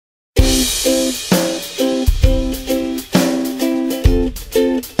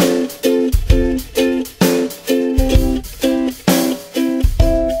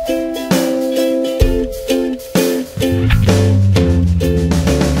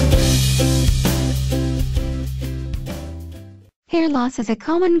Hair loss is a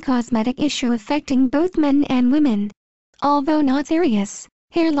common cosmetic issue affecting both men and women. Although not serious,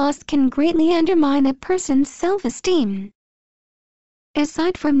 hair loss can greatly undermine a person's self-esteem.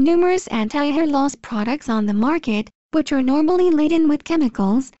 Aside from numerous anti-hair loss products on the market, which are normally laden with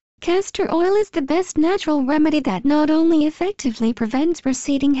chemicals, castor oil is the best natural remedy that not only effectively prevents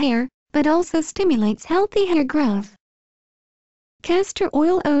receding hair, but also stimulates healthy hair growth. Castor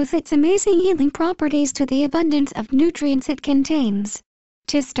oil owes its amazing healing properties to the abundance of nutrients it contains.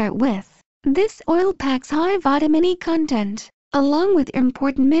 To start with, this oil packs high vitamin E content, along with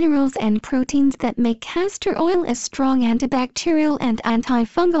important minerals and proteins that make castor oil a strong antibacterial and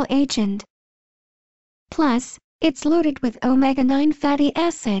antifungal agent. Plus, it's loaded with omega-9 fatty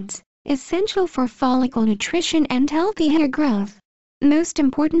acids, essential for follicle nutrition and healthy hair growth. Most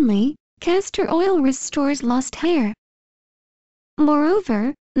importantly, castor oil restores lost hair.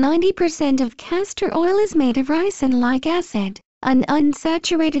 Moreover, 90% of castor oil is made of ricin-like acid, an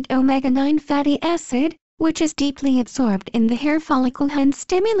unsaturated omega-9 fatty acid, which is deeply absorbed in the hair follicle, hence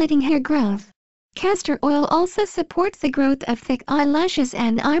stimulating hair growth. Castor oil also supports the growth of thick eyelashes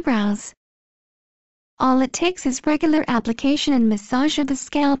and eyebrows. All it takes is regular application and massage of the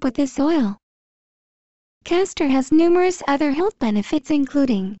scalp with this oil. Castor has numerous other health benefits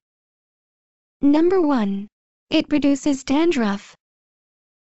including: Number 1. It reduces dandruff.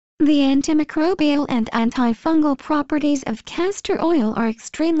 The antimicrobial and antifungal properties of castor oil are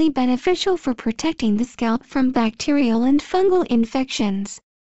extremely beneficial for protecting the scalp from bacterial and fungal infections.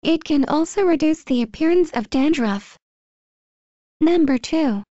 It can also reduce the appearance of dandruff. Number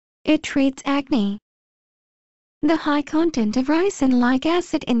 2. It treats acne. The high content of ricin-like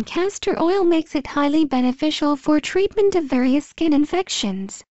acid in castor oil makes it highly beneficial for treatment of various skin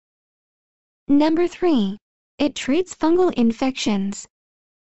infections. Number 3. It treats fungal infections.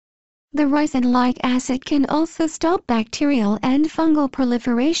 The ricin-like acid can also stop bacterial and fungal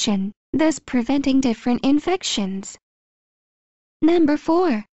proliferation, thus preventing different infections. Number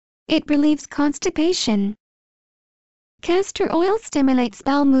 4. It relieves constipation. Castor oil stimulates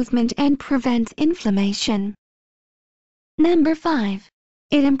bowel movement and prevents inflammation. Number 5.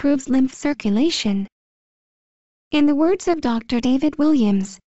 It improves lymph circulation. In the words of Dr. David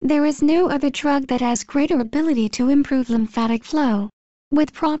Williams, there is no other drug that has greater ability to improve lymphatic flow.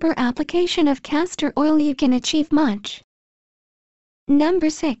 With proper application of castor oil you can achieve much. Number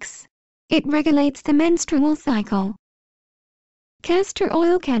 6. It regulates the menstrual cycle. Castor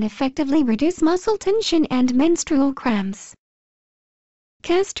oil can effectively reduce muscle tension and menstrual cramps.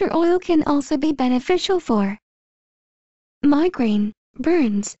 Castor oil can also be beneficial for migraine,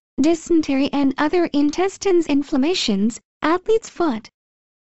 burns, dysentery and other intestines inflammations, athlete's foot.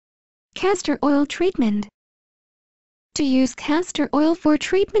 Castor oil treatment. To use castor oil for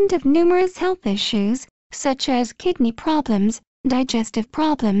treatment of numerous health issues, such as kidney problems, digestive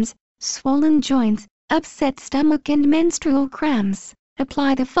problems, swollen joints, upset stomach and menstrual cramps,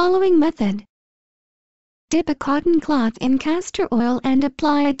 apply the following method. Dip a cotton cloth in castor oil and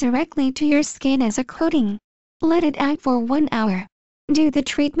apply it directly to your skin as a coating. Let it act for 1 hour. Do the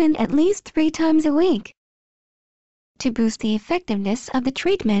treatment at least 3 times a week. To boost the effectiveness of the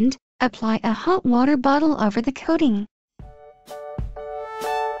treatment, apply a hot water bottle over the coating.